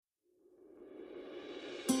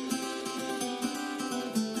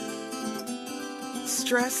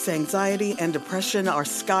Stress, anxiety, and depression are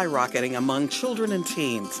skyrocketing among children and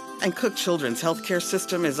teens, and Cook Children's healthcare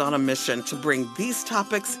system is on a mission to bring these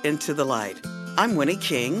topics into the light. I'm Winnie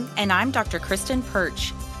King. And I'm Dr. Kristen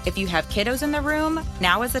Perch. If you have kiddos in the room,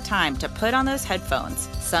 now is the time to put on those headphones.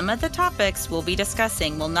 Some of the topics we'll be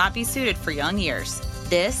discussing will not be suited for young ears.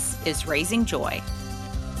 This is Raising Joy.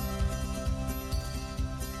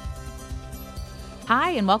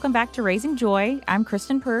 Hi, and welcome back to Raising Joy. I'm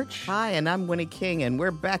Kristen Perch. Hi, and I'm Winnie King, and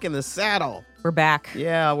we're back in the saddle. We're back.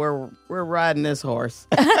 Yeah, we're riding this horse.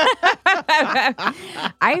 I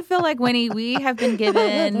feel like, Winnie, we have been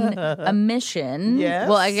given a mission. Yes.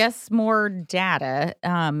 Well, I guess more data.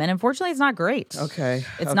 And unfortunately, it's not great. Okay.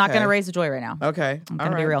 It's not going to raise the joy right now. Okay. I'm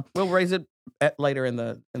going to be real. We'll raise it later in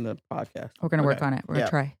the podcast. We're going to work on it. We're going to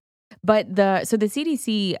try. But the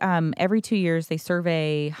CDC, every 2 years, they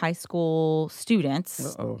survey high school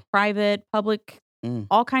students, private, public,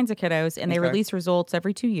 all kinds of kiddos, and they release results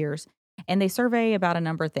every 2 years. And they survey about a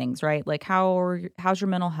number of things, right? Like how's your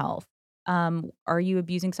mental health? Are you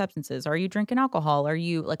abusing substances? Are you drinking alcohol? Are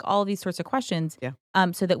you like all of these sorts of questions? Yeah.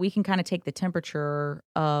 So that we can kind of take the temperature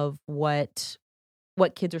of what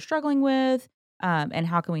kids are struggling with, and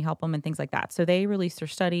how can we help them and things like that. So they released their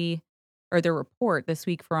study or their report this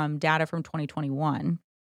week from data from 2021.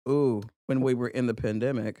 Ooh, when we were in the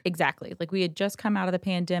pandemic. Exactly. Like we had just come out of the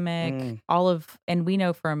pandemic. And we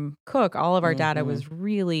know from Cook, all of our data was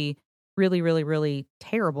really, really, really, really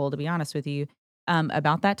terrible, to be honest with you,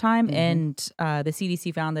 about that time. And the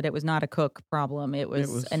CDC found that it was not a Cook problem. It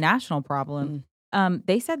was a national problem.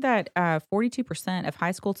 They said that 42% of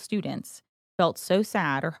high school students felt so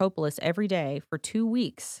sad or hopeless every day for 2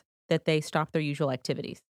 weeks that they stopped their usual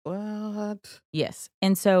activities. What? Yes.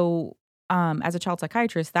 And so as a child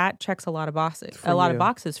psychiatrist, that checks a lot of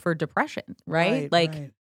boxes for depression, right?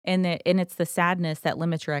 And it's the sadness that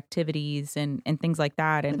limits your activities and things like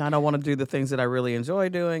that. And I don't want to do the things that I really enjoy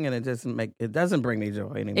doing, and it doesn't bring me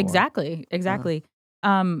joy anymore. Exactly.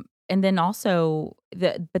 And then also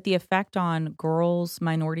the effect on girls,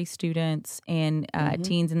 minority students, and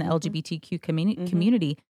teens in the LGBTQ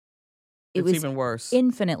community, It's was even worse.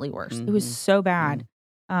 Infinitely worse. It was so bad.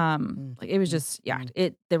 It was just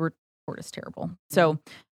the report is terrible. So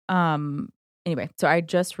anyway, so I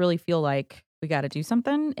just really feel like we got to do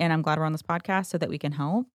something, and I'm glad we're on this podcast so that we can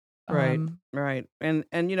help. Right. And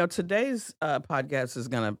today's podcast is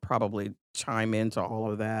going to probably chime into all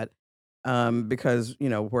of that, because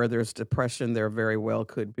where there's depression, there very well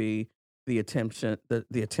could be the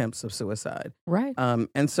attempts of suicide. Right.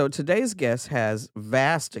 And so today's guest has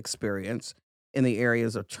vast experience in the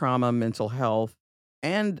areas of trauma, mental health,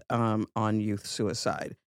 and on youth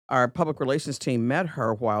suicide. Our public relations team met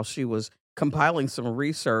her while she was compiling some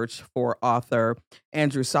research for author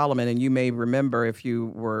Andrew Solomon. And you may remember, if you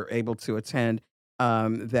were able to attend,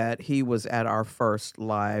 that he was at our first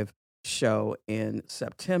live show in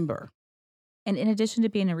September. And in addition to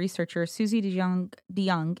being a researcher, Suzy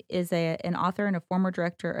DeYoung is an author and a former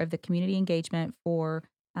director of the community engagement for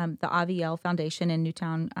the AVL Foundation in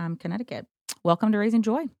Newtown, Connecticut. Welcome to Raising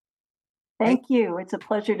Joy. Thank you. It's a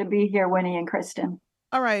pleasure to be here, Winnie and Kristen.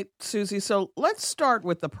 All right, Suzy. So let's start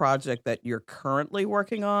with the project that you're currently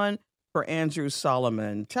working on for Andrew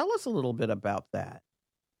Solomon. Tell us a little bit about that.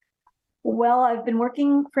 Well, I've been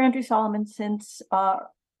working for Andrew Solomon since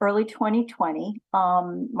early 2020.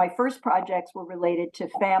 My first projects were related to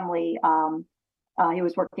family. He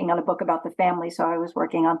was working on a book about the family, so I was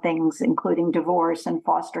working on things including divorce and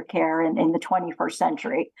foster care in the 21st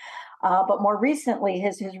century. But more recently,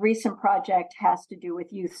 his recent project has to do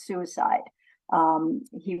with youth suicide.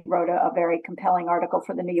 He wrote a very compelling article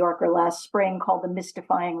for the New Yorker last spring called The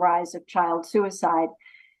Mystifying Rise of Child Suicide.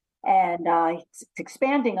 And it's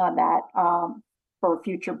expanding on that for a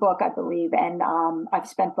future book, I believe. And I've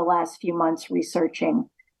spent the last few months researching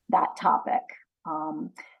that topic.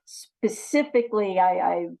 Specifically,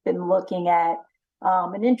 I've been looking at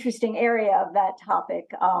an interesting area of that topic.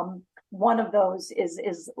 One of those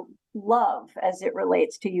is love as it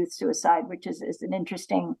relates to youth suicide, which is an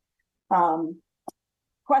interesting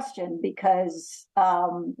question because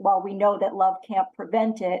while we know that love can't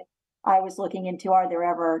prevent it, I was looking into, are there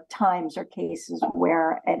ever times or cases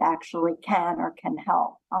where it actually can or can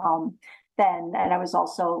help? And I was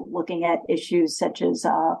also looking at issues such as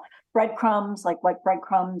breadcrumbs, like what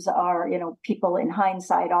breadcrumbs are, people in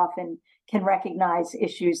hindsight often can recognize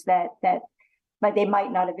issues that they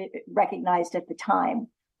might not have recognized at the time.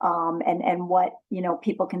 And what,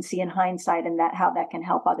 people can see in hindsight and how that can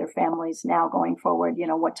help other families now going forward,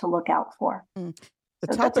 what to look out for.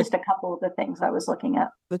 That's just a couple of the things I was looking at.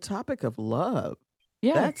 The topic of love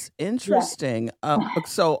Yeah. That's interesting.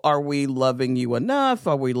 So are we loving you enough?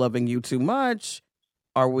 Are we loving you too much?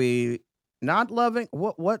 Are we not loving?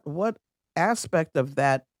 What aspect of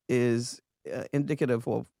that is indicative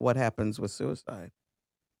of what happens with suicide?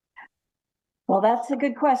 Well, that's a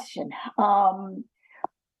good question.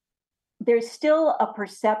 There's still a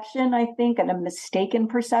perception, I think, and a mistaken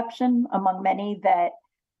perception among many that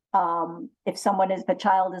if a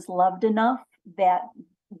child is loved enough, that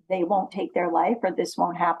they won't take their life or this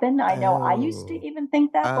won't happen. I know I used to even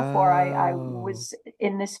think that before I was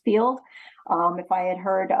in this field. If I had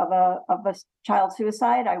heard of a child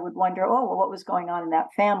suicide, I would wonder, oh, well, what was going on in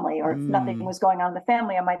that family? Or if nothing was going on in the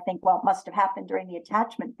family, I might think, well, it must have happened during the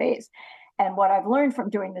attachment phase. And what I've learned from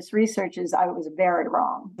doing this research is I was very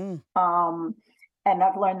wrong. And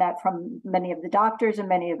I've learned that from many of the doctors and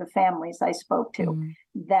many of the families I spoke to,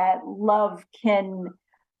 that love can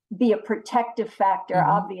be a protective factor,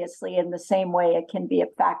 obviously, in the same way it can be a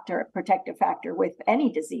protective factor with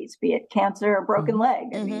any disease, be it cancer or broken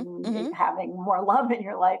leg. I mean, having more love in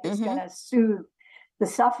your life is going to soothe the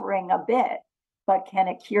suffering a bit, but can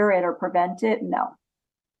it cure it or prevent it? No.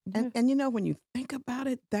 And you know, when you think about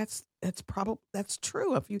it, that's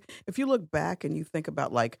true. If you look back and you think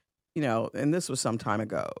about, like, you know, and this was some time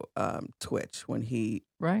ago, Twitch, when he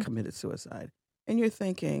committed suicide, and you're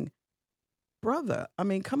thinking, brother, I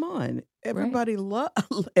mean, come on. Everybody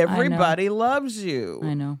everybody loves you.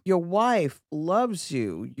 I know. Your wife loves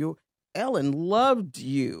you. Ellen loved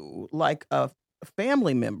you like a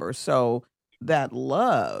family member. So that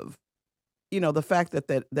love, you know, the fact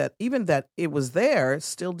that even that it was there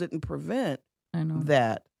still didn't prevent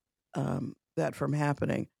that from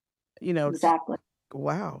happening. You know, exactly.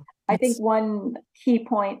 Wow. I think one key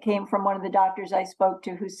point came from one of the doctors I spoke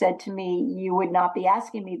to, who said to me, you would not be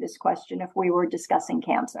asking me this question if we were discussing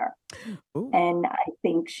cancer. Ooh. And I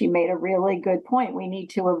think she made a really good point. We need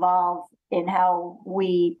to evolve in how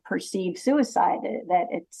we perceive suicide, that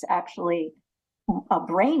it's actually a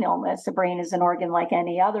brain illness. A brain is an organ like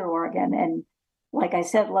any other organ. And like I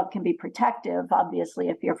said, love can be protective. Obviously,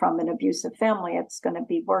 if you're from an abusive family, it's going to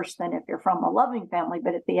be worse than if you're from a loving family.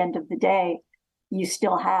 But at the end of the day, you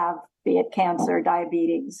still have, be it cancer,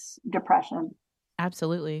 diabetes, depression.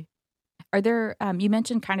 Absolutely. Are there, you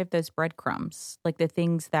mentioned kind of those breadcrumbs, like the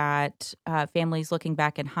things that families looking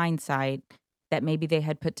back in hindsight that maybe they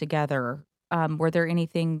had put together. Were there any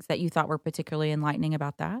things that you thought were particularly enlightening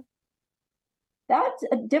about that? That's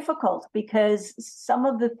difficult, because some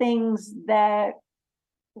of the things that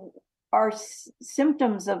are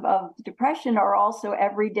symptoms of depression are also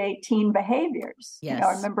everyday teen behaviors. Yes. You know,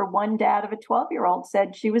 I remember one dad of a 12-year-old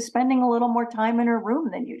said she was spending a little more time in her room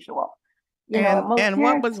than usual. You know, most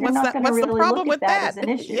parents are not going to really the problem look with at that as an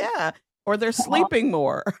issue. Yeah. Or they're sleeping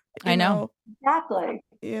more. I know. Exactly.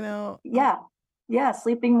 You know. Yeah.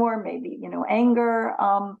 Sleeping more, maybe, you know, anger.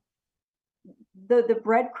 The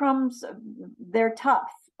breadcrumbs, they're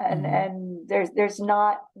tough. And there's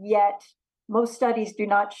not yet, most studies do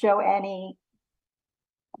not show any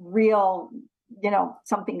real, you know,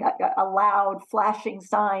 something, a loud flashing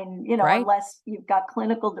sign, you know, unless you've got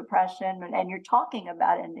clinical depression and you're talking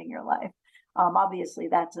about ending your life. Obviously,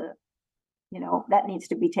 that's that needs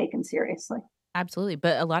to be taken seriously. Absolutely.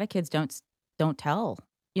 But a lot of kids don't tell,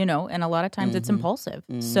 you know, and a lot of times it's impulsive.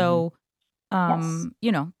 So,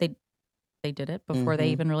 you know, they did it before they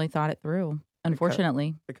even really thought it through.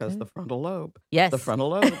 Unfortunately. Because the frontal lobe. Yes. The frontal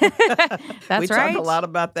lobe. That's we right. talk a lot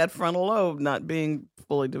about that frontal lobe not being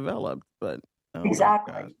fully developed, but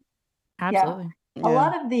exactly. Absolutely. Yeah. A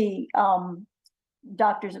lot of the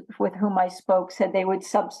doctors with whom I spoke said they would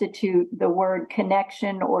substitute the word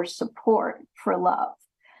connection or support for love.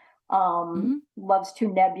 Love's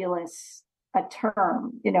too nebulous a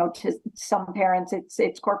term. You know, to some parents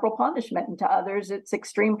it's corporal punishment, and to others it's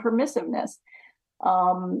extreme permissiveness.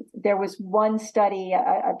 There was one study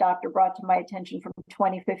a doctor brought to my attention from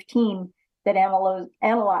 2015 that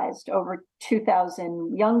analyzed over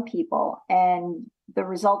 2,000 young people. And the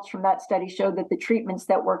results from that study showed that the treatments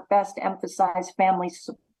that work best emphasize family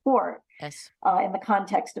support in the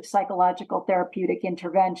context of psychological therapeutic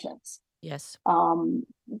interventions. Yes. And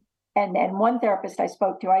one therapist I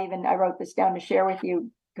spoke to, I wrote this down to share with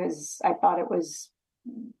you because I thought it was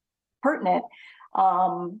pertinent.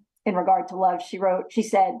 In regard to love, she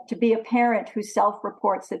said, to be a parent who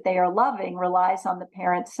self-reports that they are loving relies on the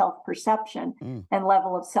parent's self-perception and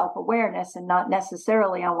level of self-awareness, and not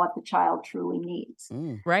necessarily on what the child truly needs.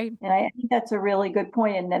 Right. And I think that's a really good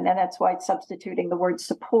point. And then that's why substituting the word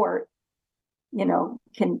support, you know,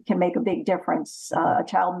 can make a big difference. A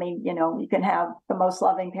child may, you know, you can have the most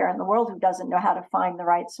loving parent in the world who doesn't know how to find the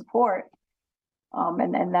right support.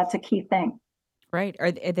 And that's a key thing. Right.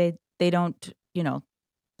 Or they don't,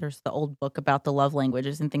 there's the old book about the love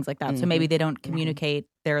languages and things like that. So maybe they don't communicate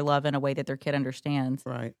their love in a way that their kid understands.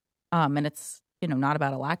 Right. And it's, not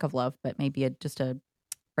about a lack of love, but maybe just a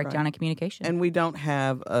breakdown in communication. And we don't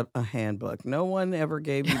have a handbook. No one ever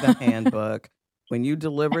gave you the handbook. When you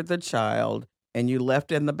delivered the child and you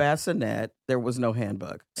left in the bassinet, there was no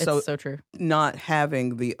handbook. It's so true. Not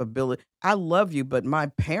having the ability. I love you, but my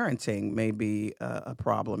parenting may be a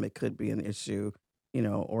problem. It could be an issue,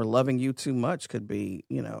 or loving you too much could be,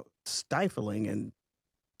 stifling and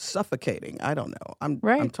suffocating. I don't know. I'm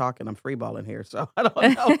freeballing here, so I don't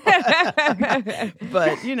know.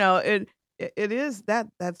 But it is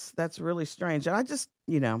that's really strange. And I just,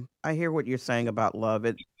 I hear what you're saying about love.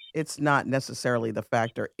 It's not necessarily the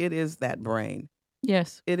factor. It is that brain.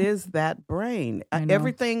 Yes. It is that brain.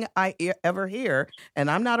 Everything I ever hear,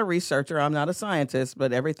 and I'm not a researcher, I'm not a scientist,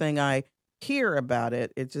 but everything I hear about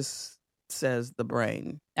it just says the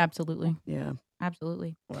brain. Absolutely. Yeah.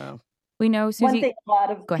 Absolutely. Wow. We know, Suzy. One thing a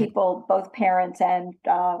lot of people, both parents and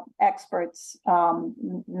experts,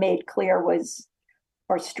 made clear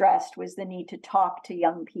or stressed was the need to talk to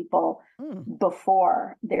young people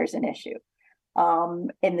before there's an issue.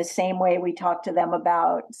 In the same way we talk to them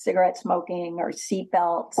about cigarette smoking or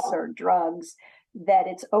seatbelts or drugs, that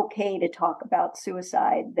it's okay to talk about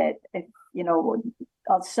suicide, that,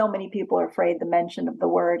 so many people are afraid the mention of the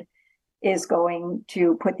word is going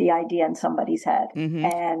to put the idea in somebody's head.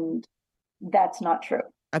 And that's not true.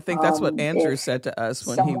 I think that's what Andrew said to us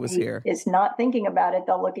when he was here. Is not thinking about it,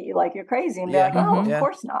 they'll look at you like you're crazy and be like, oh, of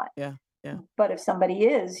course not. Yeah. Yeah. But if somebody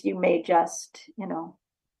is, you may just,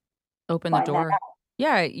 open the door.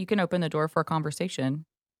 Yeah, you can open the door for a conversation.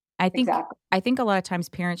 I think a lot of times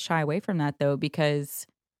parents shy away from that, though, because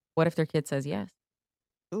what if their kid says yes?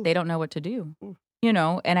 Ooh. They don't know what to do. Ooh.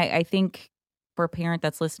 And I think for a parent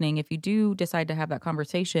that's listening, if you do decide to have that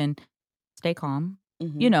conversation, stay calm.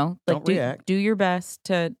 Don't react. Do your best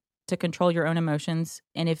to control your own emotions.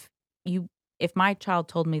 And if my child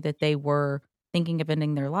told me that they were thinking of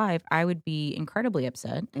ending their life, I would be incredibly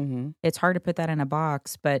upset. It's hard to put that in a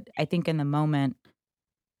box, but I think in the moment,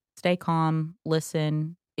 stay calm,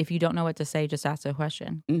 listen. If you don't know what to say, just ask a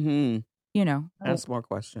question. Ask more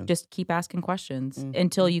questions. Just keep asking questions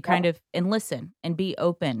until you and listen and be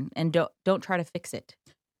open and don't try to fix it.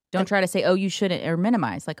 Don't try to say, oh, you shouldn't, or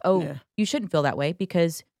minimize. Like, you shouldn't feel that way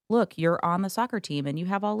because, look, you're on the soccer team and you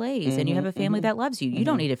have all A's and you have a family that loves you. You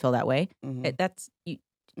don't need to feel that way.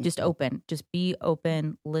 Just open. Just be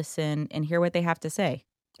open, listen, and hear what they have to say.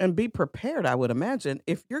 And be prepared, I would imagine.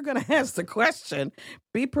 If you're going to ask the question,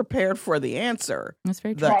 be prepared for the answer. That's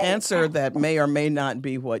very true. The answer that may or may not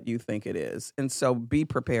be what you think it is. And so be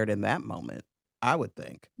prepared in that moment, I would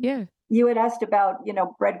think. Yeah. You had asked about,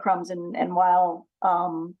 breadcrumbs and while,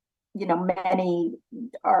 many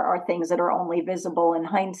are things that are only visible in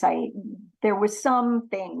hindsight, there was some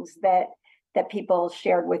things that people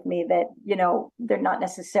shared with me that, they're not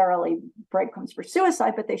necessarily breadcrumbs for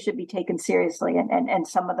suicide, but they should be taken seriously. And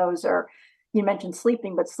some of those are, you mentioned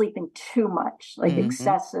sleeping, but sleeping too much, like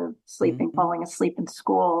excessive sleeping, falling asleep in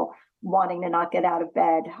school, wanting to not get out of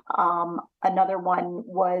bed. Another one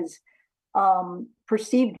was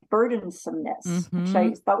perceived burdensomeness, which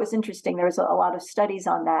I thought was interesting. There's a lot of studies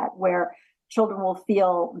on that where children will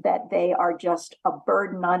feel that they are just a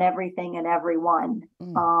burden on everything and everyone.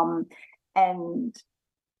 And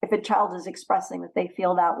if a child is expressing that they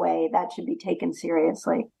feel that way, that should be taken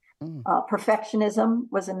seriously. Perfectionism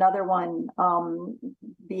was another one,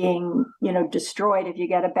 being, destroyed if you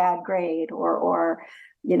get a bad grade or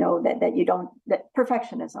that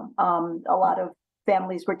perfectionism. A lot of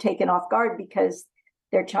families were taken off guard because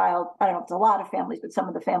their child, I don't know if it's a lot of families, but some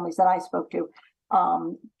of the families that I spoke to,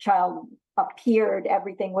 child appeared,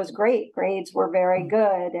 everything was great. Grades were very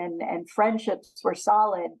good and friendships were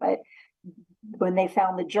solid. But when they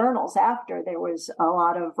found the journals after, there was a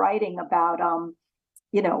lot of writing about,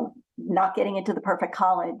 not getting into the perfect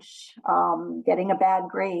college, getting a bad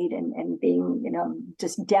grade and being,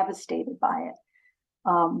 just devastated by it.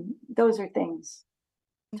 Those are things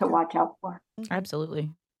to watch out for.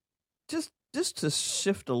 Absolutely. Just to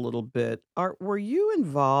shift a little bit, were you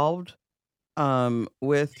involved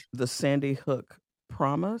with the Sandy Hook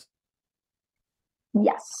Promise?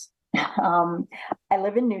 Yes. I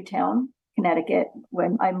live in Newtown, Connecticut.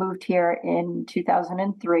 When I moved here in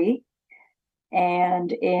 2003,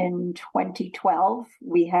 and in 2012,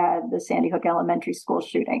 we had the Sandy Hook Elementary School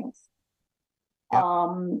shootings. Yep.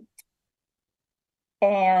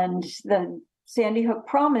 And the Sandy Hook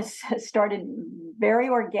Promise started very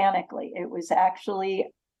organically. It was actually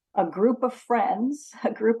a group of friends,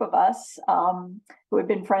 a group of us who had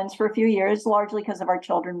been friends for a few years, largely because of our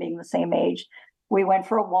children being the same age. We went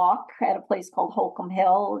for a walk at a place called Holcomb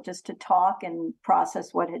Hill just to talk and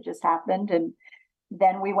process what had just happened. And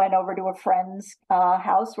then we went over to a friend's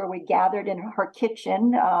house where we gathered in her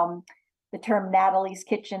kitchen. The term Natalie's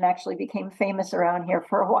Kitchen actually became famous around here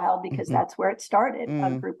for a while because that's where it started,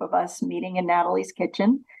 a group of us meeting in Natalie's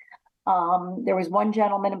kitchen. There was one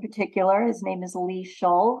gentleman in particular, his name is Lee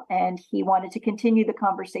Shull, and he wanted to continue the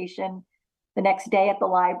conversation the next day at the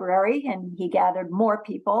library, and he gathered more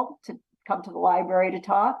people to come to the library to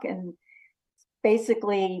talk, and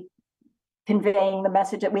basically conveying the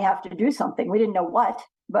message that we have to do something. We didn't know what,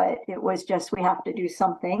 but it was just we have to do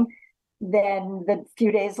something. Then the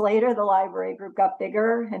few days later, the library group got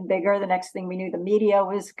bigger and bigger. The next thing we knew, the media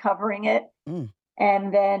was covering it.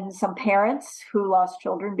 And then some parents who lost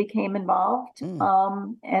children became involved.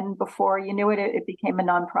 And before you knew it, it became a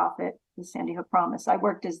nonprofit, the Sandy Hook Promise. I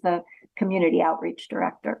worked as the community outreach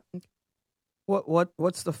director.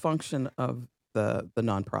 What's the function of the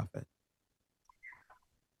nonprofit?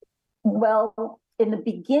 Well, in the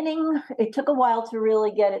beginning, it took a while to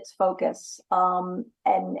really get its focus. And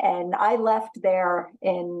I left there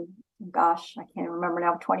in, gosh, I can't remember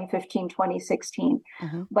now, 2015, 2016.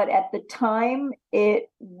 But at the time, it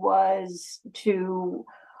was to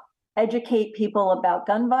educate people about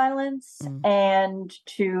gun violence and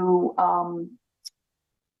to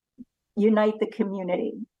unite the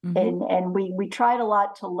community. And we tried a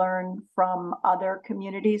lot to learn from other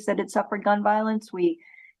communities that had suffered gun violence. We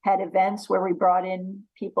had events where we brought in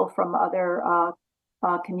people from other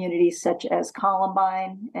communities such as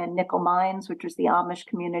Columbine and Nickel Mines, which was the Amish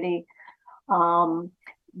community.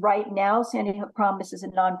 Right now, Sandy Hook Promise is a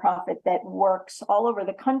nonprofit that works all over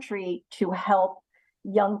the country to help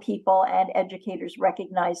young people and educators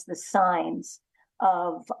recognize the signs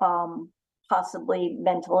of possibly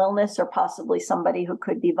mental illness or possibly somebody who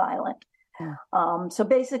could be violent. So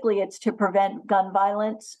basically, it's to prevent gun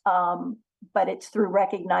violence, but it's through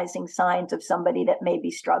recognizing signs of somebody that may be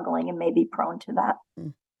struggling and may be prone to that.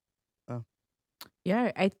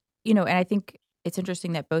 Yeah, and I think it's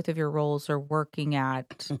interesting that both of your roles are working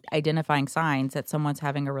at identifying signs that someone's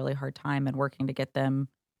having a really hard time and working to get them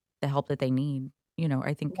the help that they need.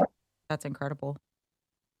 I think that's incredible.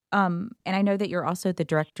 And I know that you're also the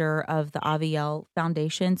director of the Avielle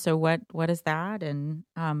Foundation. So what is that, and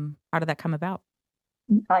how did that come about?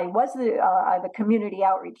 I was the community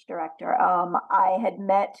outreach director. I had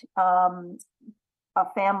met a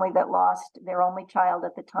family that lost their only child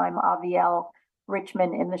at the time, Avielle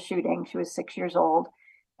Richmond, in the shooting. She was 6 years old.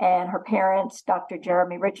 And her parents, Dr.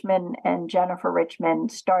 Jeremy Richmond and Jennifer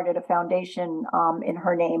Richmond, started a foundation in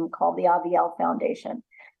her name called the Avielle Foundation.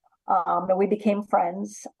 And we became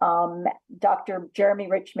friends. Dr. Jeremy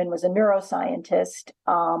Richmond was a neuroscientist.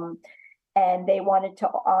 And they wanted to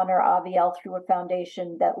honor Avielle through a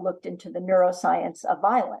foundation that looked into the neuroscience of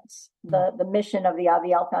violence. The mission of the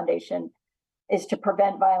Avielle Foundation is to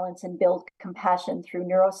prevent violence and build compassion through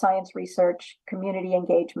neuroscience research, community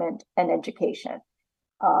engagement, and education.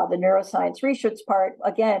 The neuroscience research part,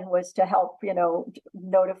 again, was to help,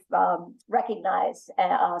 recognize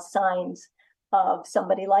signs of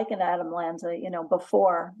somebody like an Adam Lanza,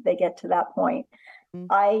 before they get to that point.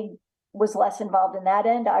 I was less involved in that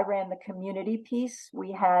end. I ran the community piece.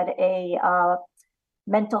 We had a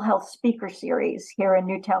mental health speaker series here in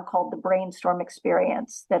Newtown called the Brainstorm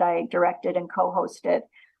Experience that I directed and co-hosted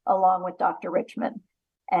along with Dr. Richmond.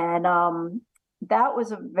 And that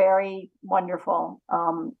was a very wonderful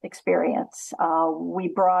experience. We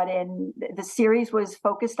brought in, the series was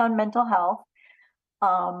focused on mental health.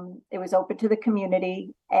 It was open to the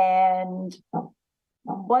community, and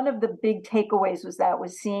one of the big takeaways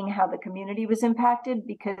was seeing how the community was impacted,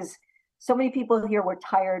 because so many people here were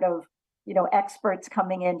tired of, experts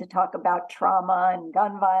coming in to talk about trauma and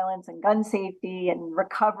gun violence and gun safety and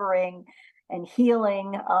recovering and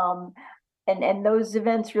healing. And those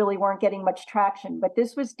events really weren't getting much traction, but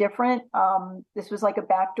this was different. This was like a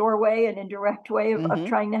backdoor way, an indirect way of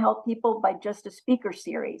trying to help people by just a speaker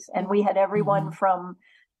series. And we had everyone from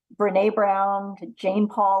Brene Brown to Jane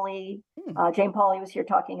Pauley. Jane Pauley was here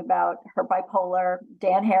talking about her bipolar.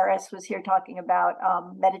 Dan Harris was here talking about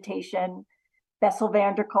meditation. Bessel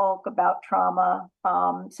van der Kolk about trauma.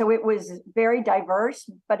 So it was very diverse,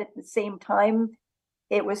 but at the same time,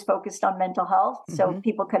 it was focused on mental health. So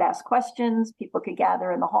people could ask questions, people could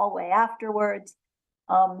gather in the hallway afterwards.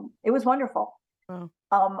 It was wonderful.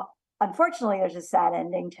 Unfortunately, there's a sad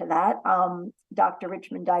ending to that. Dr.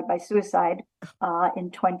 Richmond died by suicide in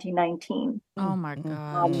 2019. Oh my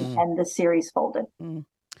God. And the series folded. I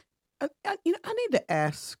need to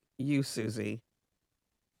ask you, Suzy,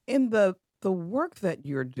 in the work that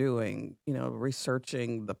you're doing,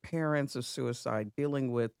 researching the parents of suicide,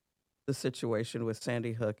 dealing with the situation with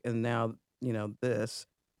Sandy Hook, and now, this,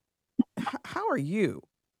 how are you?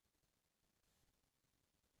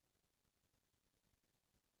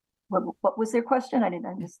 What was their question? I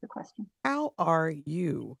missed the question. How are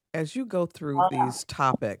you as you go through Uh, these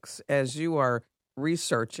topics, as you are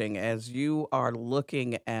researching, as you are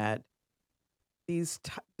looking at this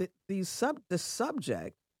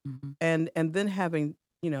subject, Mhm. and then having,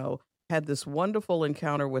 had this wonderful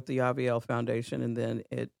encounter with the Aviel Foundation, and then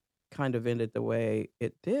it kind of ended the way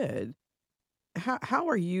it did. How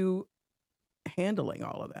are you handling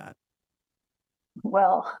all of that?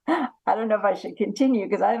 well, I don't know if I should continue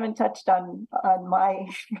because I haven't touched on my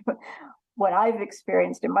what I've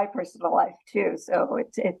experienced in my personal life too. So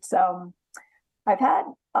it's I've had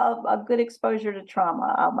a good exposure to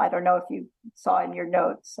trauma. I don't know if you saw in your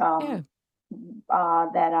notes Yeah.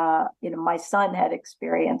 that my son had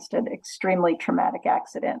experienced an extremely traumatic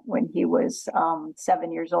accident when he was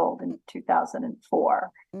 7 years old in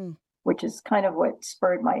 2004, Mm. which is kind of what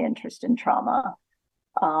spurred my interest in trauma.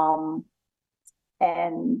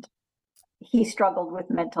 And he struggled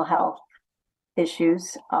with mental health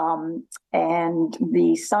issues. And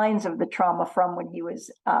the signs of the trauma from when he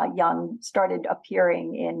was young started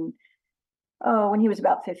appearing when he was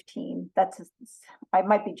about 15. I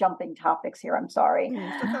might be jumping topics here. I'm sorry.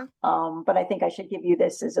 It's okay. But I think I should give you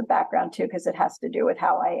this as a background too, because it has to do with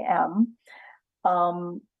how I am.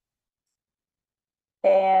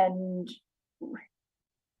 And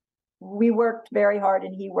we worked very hard,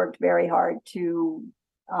 and he worked very hard to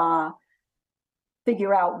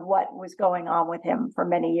figure out what was going on with him for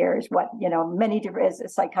many years. Many different, as a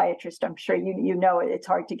psychiatrist, I'm sure you know it's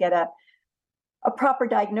hard to get a proper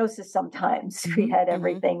diagnosis sometimes. We had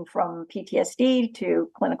everything from PTSD to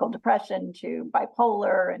clinical depression to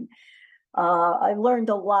bipolar. And I learned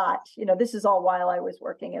a lot. This is all while I was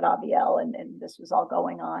working at Aviel, and this was all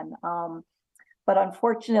going on. But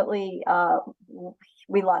unfortunately,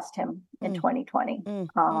 we lost him in 2020.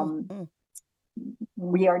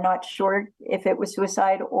 We are not sure if it was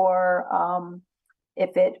suicide or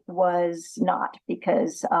if it was not,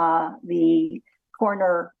 because the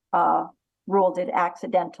coroner ruled it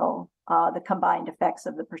accidental, the combined effects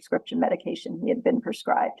of the prescription medication he had been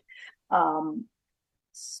prescribed.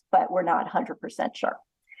 But we're not 100% sure.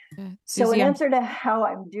 So in answer to how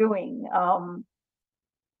I'm doing,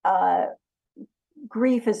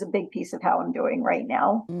 grief is a big piece of how I'm doing right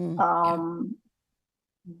now.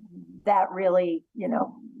 That really,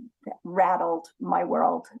 rattled my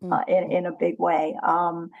world in a big way.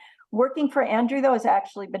 Working for Andrew, though, has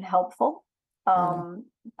actually been helpful. I've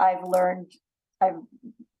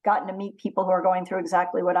gotten to meet people who are going through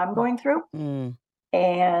exactly what I'm going through.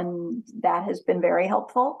 And that has been very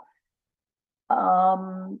helpful.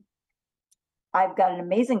 I've got an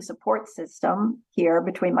amazing support system here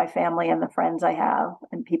between my family and the friends I have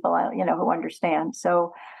and people who understand.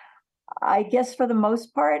 So I guess for the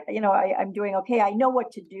most part, I'm doing okay. I know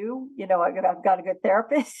what to do. I've got a good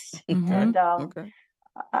therapist, and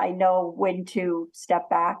I know when to step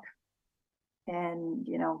back and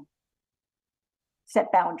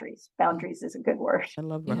set boundaries. Boundaries is a good word. I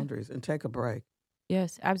love boundaries. And take a break.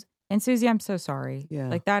 Yes, and Suzy, I'm so sorry. Yeah,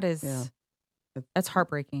 like that is that's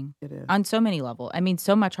heartbreaking. It is on so many levels. I mean,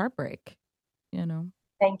 so much heartbreak.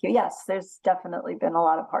 Thank you. Yes, there's definitely been a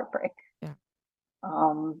lot of heartbreak. Yeah.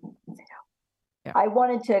 I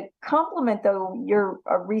wanted to compliment, though,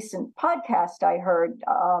 a recent podcast I heard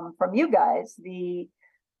from you guys, the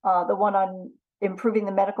one on improving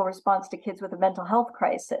the medical response to kids with a mental health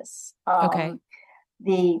crisis. Okay.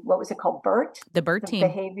 What was it called? BERT? The BERT team.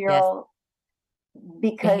 Behavioral. Yes.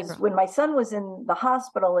 Because when my son was in the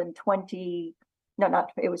hospital in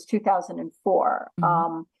 2004,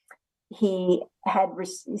 he had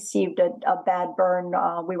received a bad burn.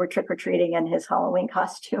 We were trick-or-treating, and his Halloween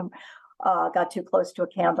costume got too close to a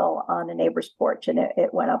candle on a neighbor's porch, and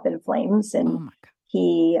it went up in flames. And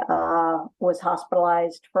he was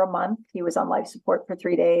hospitalized for a month. He was on life support for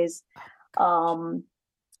 3 days.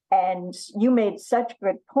 And you made such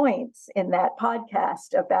good points in that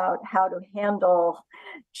podcast about how to handle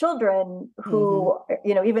children who,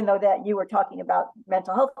 even though that you were talking about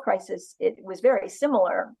mental health crisis, it was very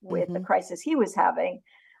similar with the crisis he was having,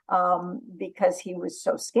 because he was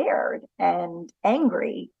so scared and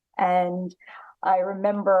angry. And I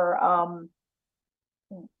remember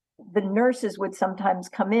the nurses would sometimes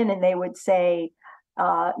come in and they would say,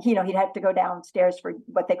 he'd have to go downstairs for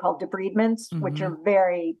what they call debridements, which are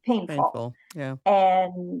very painful. Yeah.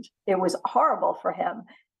 And it was horrible for him.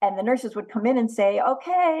 And the nurses would come in and say,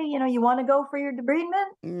 okay, you want to go for your debridement?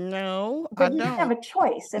 No, I But you didn't don't. have a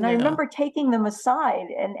choice. And I Yeah. remember taking them aside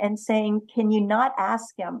and saying, can you not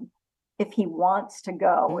ask him if he wants to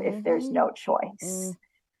go if there's no choice?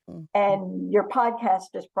 And your podcast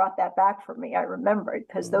just brought that back for me. I remembered,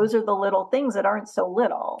 because those are the little things that aren't so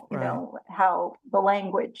little, how the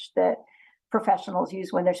language that professionals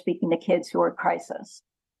use when they're speaking to kids who are in crisis.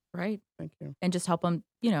 Right. Thank you. And just help them,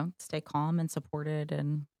 stay calm and supported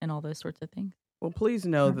and all those sorts of things. Well, please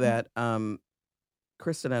know that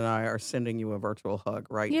Kristen and I are sending you a virtual hug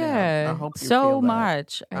right now. Yeah, I hope you so feel that.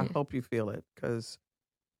 much. I hope you feel it, because,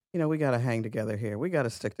 we got to hang together here. We got to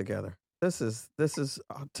stick together. This is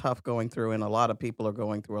tough going through, and a lot of people are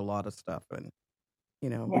going through a lot of stuff. And,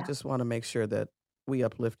 we just want to make sure that we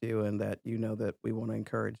uplift you and that that we want to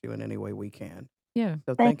encourage you in any way we can. Yeah.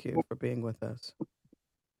 So thank you for being with us.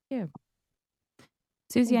 Yeah.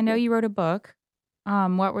 Suzy, I know you wrote a book.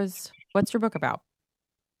 What's your book about?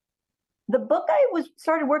 The book I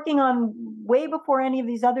started working on way before any of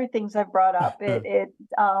these other things I've brought up.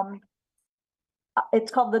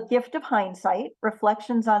 It's called The Gift of Hindsight: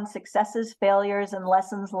 Reflections on Successes, Failures, and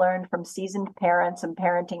Lessons Learned from Seasoned Parents and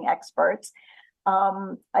Parenting Experts.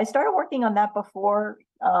 I started working on that before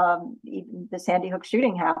even the Sandy Hook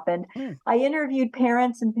shooting happened. I interviewed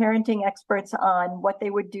parents and parenting experts on what they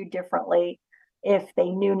would do differently if they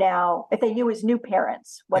knew as new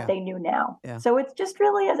parents, what they knew now. Yeah. So it's just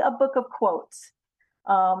really a book of quotes.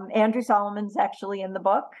 Andrew Solomon's actually in the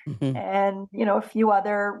book, and a few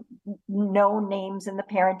other known names in the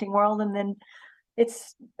parenting world. And then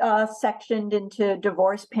it's sectioned into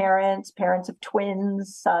divorced parents, parents of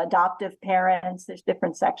twins, adoptive parents. There's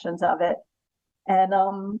different sections of it. And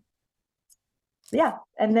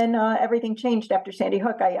and then everything changed after Sandy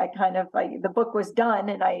Hook. The book was done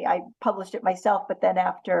and I published it myself, but then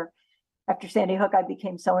after Sandy Hook, I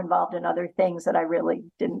became so involved in other things that I really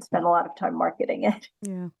didn't spend a lot of time marketing it.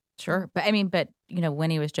 Yeah, sure. But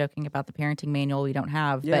Winnie was joking about the parenting manual we don't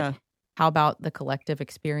have, but how about the collective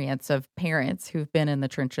experience of parents who've been in the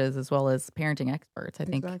trenches as well as parenting experts? I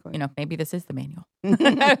think, maybe this is the manual.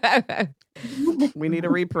 We need a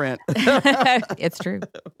reprint. It's true.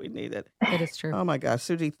 We need it. It is true. Oh my gosh,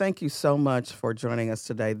 Suzy, thank you so much for joining us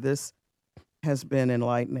today. This has been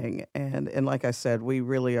enlightening. And like I said, we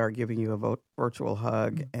really are giving you a virtual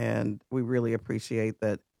hug, and we really appreciate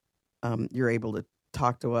that you're able to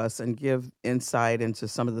talk to us and give insight into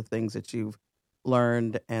some of the things that you've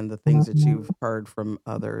learned and the things that you've heard from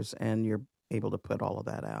others, and you're able to put all of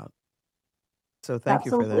that out. So thank you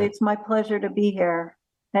for that. Absolutely. It's my pleasure to be here.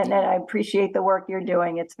 And I appreciate the work you're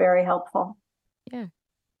doing. It's very helpful. Yeah.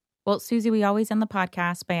 Well, Suzy, we always end the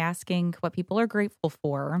podcast by asking what people are grateful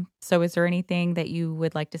for. So is there anything that you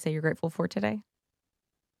would like to say you're grateful for today?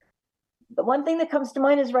 The one thing that comes to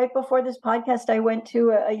mind is right before this podcast, I went to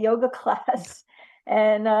a yoga class,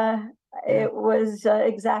 and it was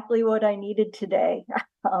exactly what I needed today.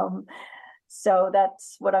 So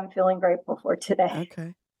that's what I'm feeling grateful for today.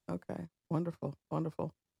 Okay. Wonderful.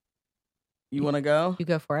 You want to go? You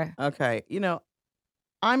go for it. Okay.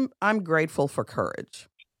 I'm grateful for courage.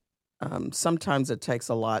 Sometimes it takes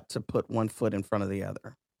a lot to put one foot in front of the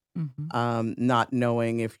other. Not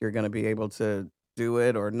knowing if you're going to be able to do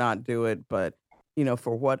it or not do it, but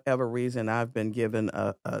for whatever reason, I've been given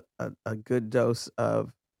a good dose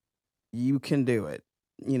of you can do it.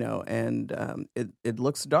 And it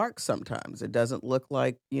looks dark sometimes. It doesn't look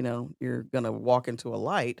like you're going to walk into a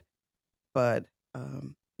light, but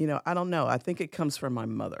I don't know. I think it comes from my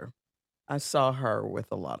mother. I saw her with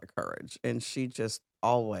a lot of courage, and she just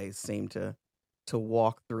always seemed to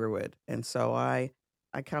walk through it. And so I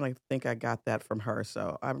kind of think I got that from her.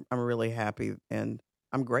 So I'm really happy, and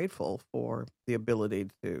I'm grateful for the ability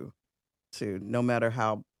to no matter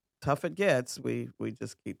how tough it gets, we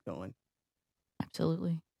just keep going.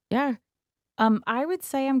 Absolutely. Yeah. I would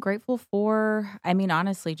say I'm grateful for,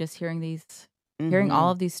 honestly, just hearing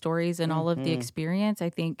all of these stories and all of the experience. I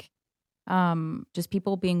think just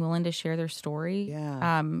people being willing to share their story,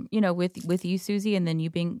 with you, Suzy, and then you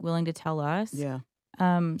being willing to tell us,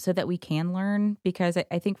 so that we can learn, because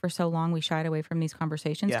I think for so long we shied away from these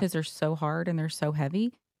conversations because they're so hard and they're so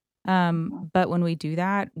heavy. But when we do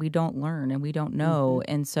that, we don't learn and we don't know.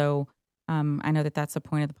 And so I know that that's the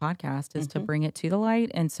point of the podcast, is to bring it to the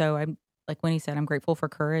light. And so I'm, like Winnie said, I'm grateful for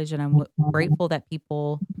courage, and I'm grateful that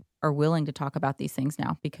people are willing to talk about these things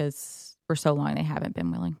now, because for so long they haven't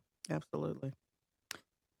been willing. Absolutely.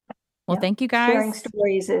 Well, thank you guys. Sharing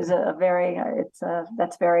stories is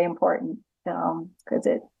that's very important, because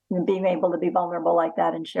being able to be vulnerable like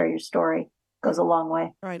that and share your story goes a long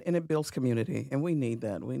way. Right. And it builds community, and we need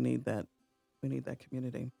that. We need that We need that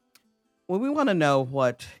community. Well, we want to know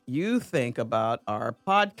what you think about our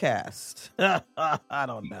podcast. I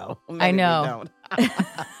don't know. Maybe I know. We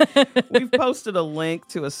don't. We've posted a link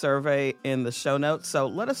to a survey in the show notes, so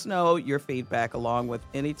let us know your feedback along with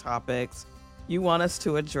any topics you want us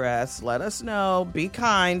to address. Let us know. Be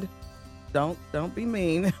kind. Don't be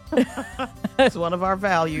mean. It's one of our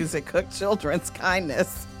values at Cook Children's,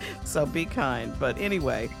 kindness. So be kind. But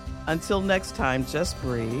anyway, until next time, just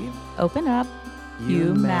breathe. Open up.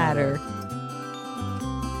 You matter.